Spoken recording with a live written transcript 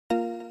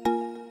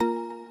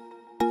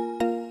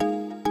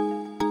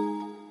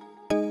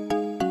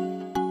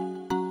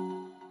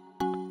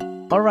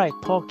All right,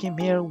 Paul Kim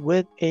here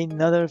with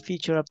another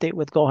feature update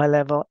with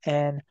GoHighLevel.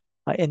 And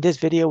in this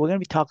video, we're going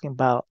to be talking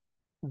about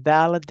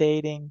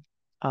validating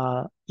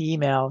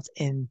emails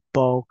in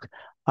bulk.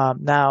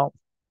 Now,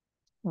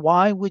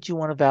 why would you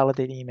want to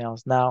validate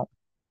emails? Now,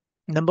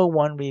 number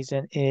one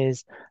reason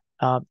is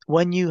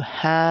when you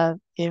have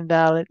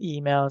invalid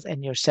emails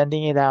and you're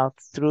sending it out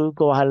through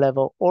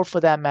GoHighLevel, or for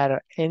that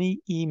matter,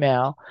 any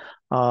email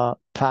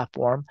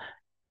platform,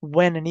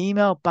 when an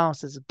email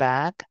bounces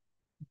back,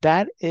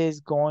 that is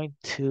going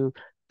to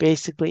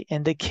basically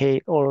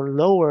indicate or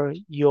lower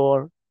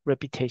your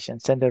reputation,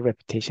 sender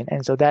reputation.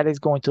 And so that is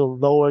going to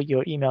lower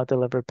your email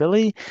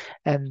deliverability,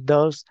 and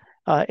those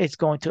it's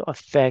going to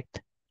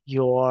affect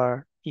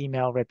your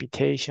email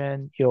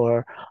reputation,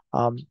 your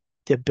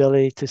the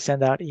ability to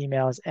send out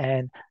emails,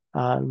 and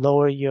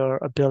lower your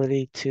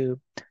ability to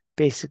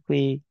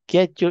basically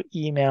get your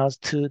emails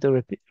to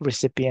the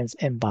recipient's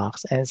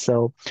inbox. And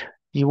so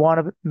you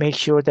want to make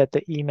sure that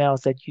the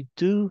emails that you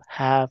do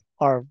have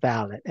are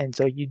valid. And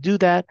so you do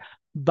that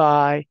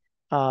by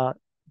uh,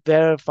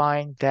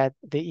 verifying that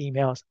the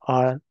emails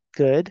are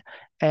good.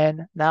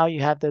 And now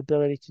you have the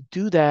ability to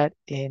do that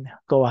in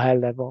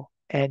GoHighLevel,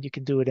 and you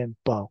can do it in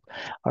bulk.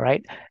 All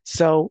right.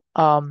 So,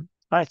 all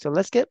right. So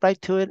let's get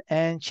right to it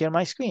and share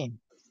my screen.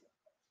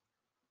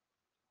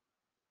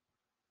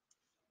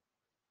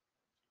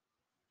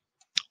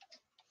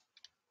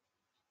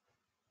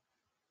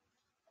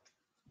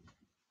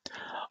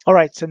 All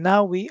right. So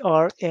now we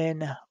are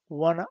in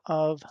one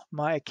of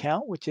my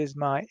account, which is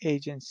my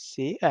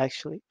agency,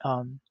 actually.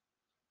 All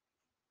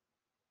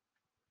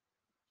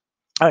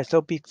right,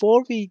 so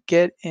before we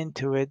get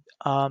into it,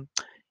 there are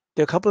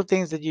a couple of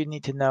things that you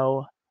need to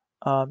know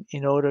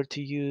in order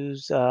to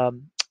use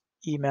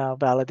email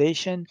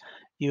validation.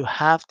 You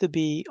have to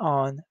be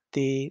on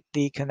the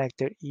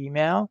connector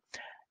email,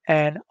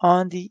 and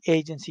on the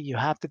agency, you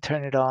have to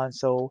turn it on.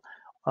 So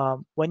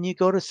when you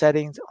go to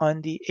settings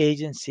on the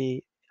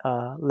agency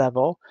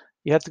level,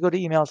 you have to go to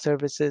email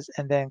services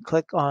and then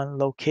click on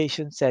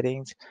location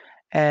settings.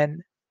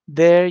 And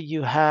there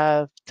you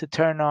have to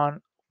turn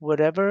on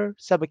whatever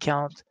sub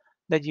account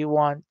that you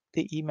want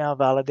the email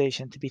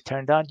validation to be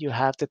turned on. You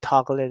have to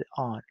toggle it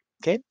on.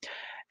 Okay.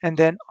 And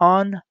then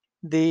on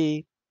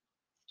the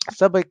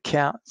sub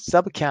account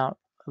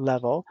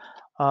level,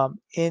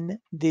 in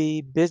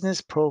the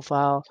business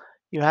profile,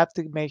 you have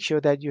to make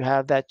sure that you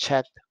have that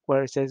checked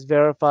where it says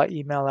verify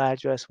email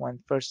address when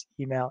first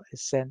email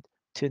is sent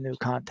to new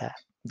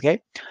contact.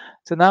 Okay,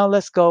 so now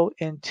let's go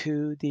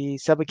into the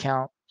sub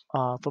account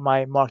for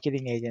my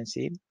marketing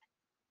agency.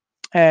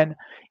 And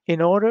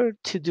in order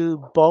to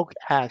do bulk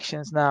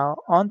actions, now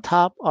on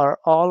top are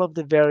all of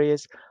the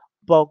various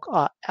bulk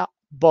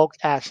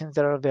actions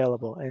that are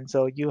available. And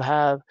so you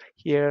have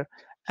here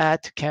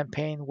add to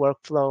campaign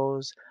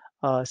workflows,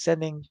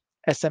 sending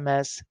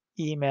SMS,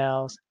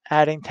 emails,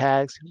 adding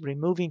tags,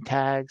 removing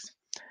tags,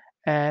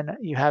 and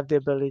you have the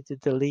ability to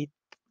delete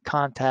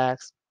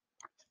contacts.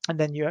 And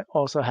then you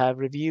also have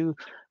review,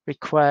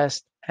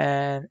 request,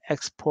 and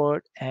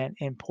export and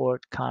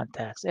import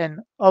contacts.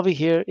 And over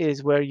here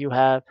is where you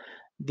have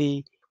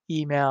the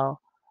email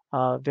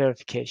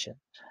verification.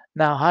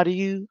 Now, how do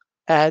you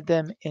add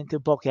them into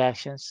bulk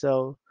actions?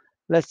 So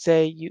let's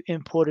say you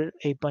imported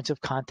a bunch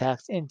of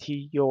contacts into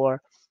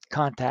your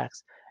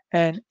contacts,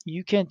 and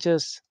you can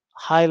just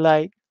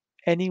highlight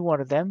any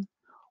one of them,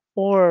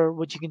 or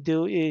what you can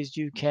do is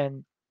you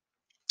can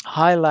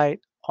highlight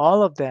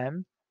all of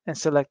them and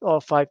select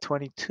all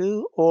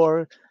 522,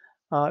 or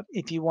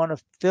if you want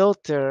to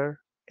filter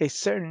a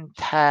certain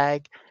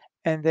tag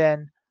and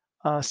then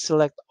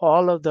select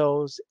all of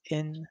those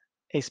in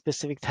a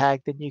specific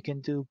tag, then you can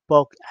do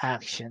bulk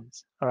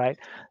actions. All right.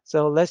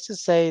 So let's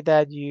just say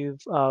that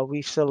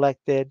we've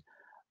selected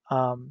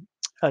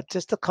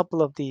just a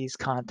couple of these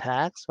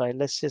contacts, right?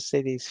 Let's just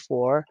say these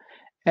four.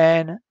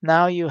 And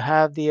now you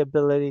have the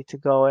ability to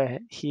go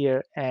ahead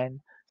here,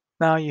 and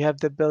now you have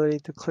the ability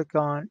to click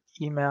on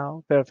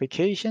email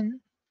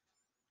verification.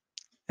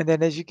 And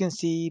then as you can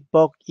see,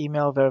 bulk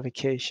email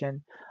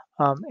verification.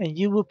 And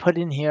you will put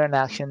in here an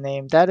action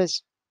name that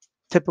is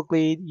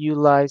typically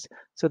utilized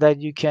so that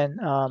you can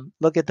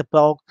look at the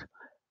bulk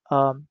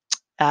um,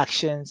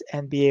 actions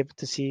and be able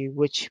to see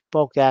which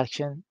bulk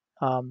action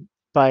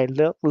by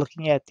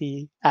looking at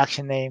the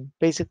action name.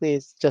 Basically,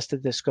 it's just a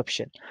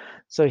description.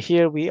 So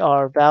here we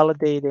are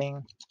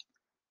validating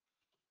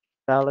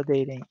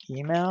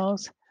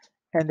emails.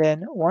 And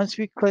then once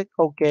we click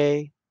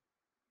OK,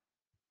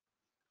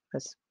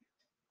 let's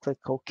click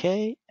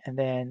OK, and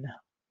then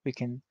we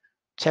can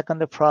check on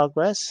the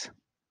progress.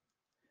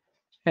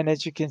 And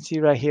as you can see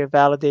right here,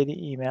 validating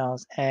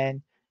emails,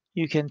 and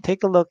you can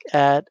take a look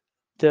at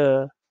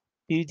the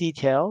view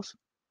details.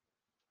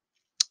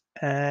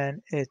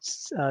 And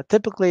it's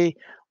typically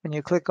when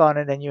you click on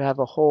it and you have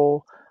a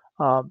whole,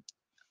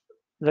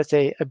 let's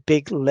say a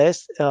big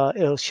list,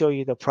 it'll show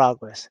you the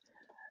progress.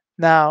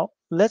 Now,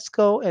 let's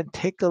go and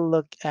take a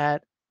look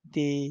at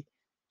the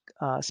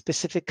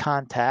specific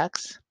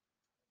contacts.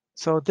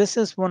 So this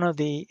is one of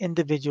the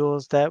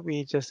individuals that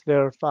we just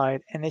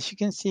verified. And as you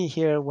can see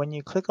here, when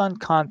you click on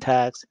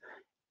contacts,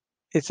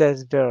 it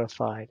says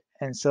verified.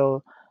 And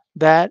so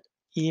that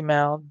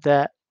email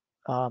that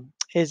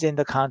is in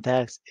the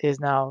contacts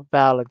is now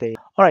validated.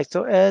 All right,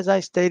 so as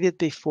I stated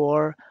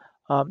before,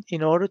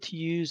 in order to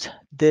use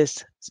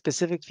this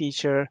specific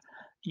feature,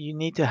 you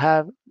need to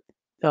have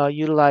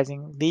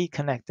utilizing Lead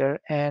Connector,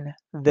 and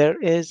there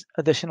is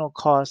additional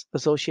cost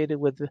associated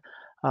with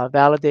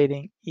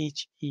validating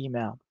each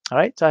email. All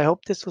right, so I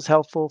hope this was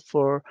helpful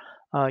for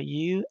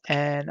you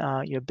and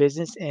your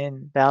business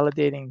in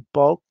validating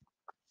bulk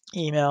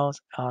emails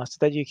so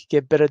that you can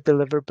get better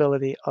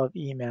deliverability of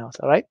emails.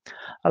 All right,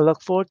 I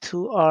look forward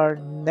to our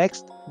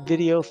next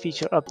video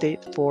feature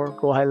update for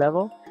Go High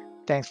Level.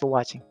 Thanks for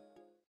watching.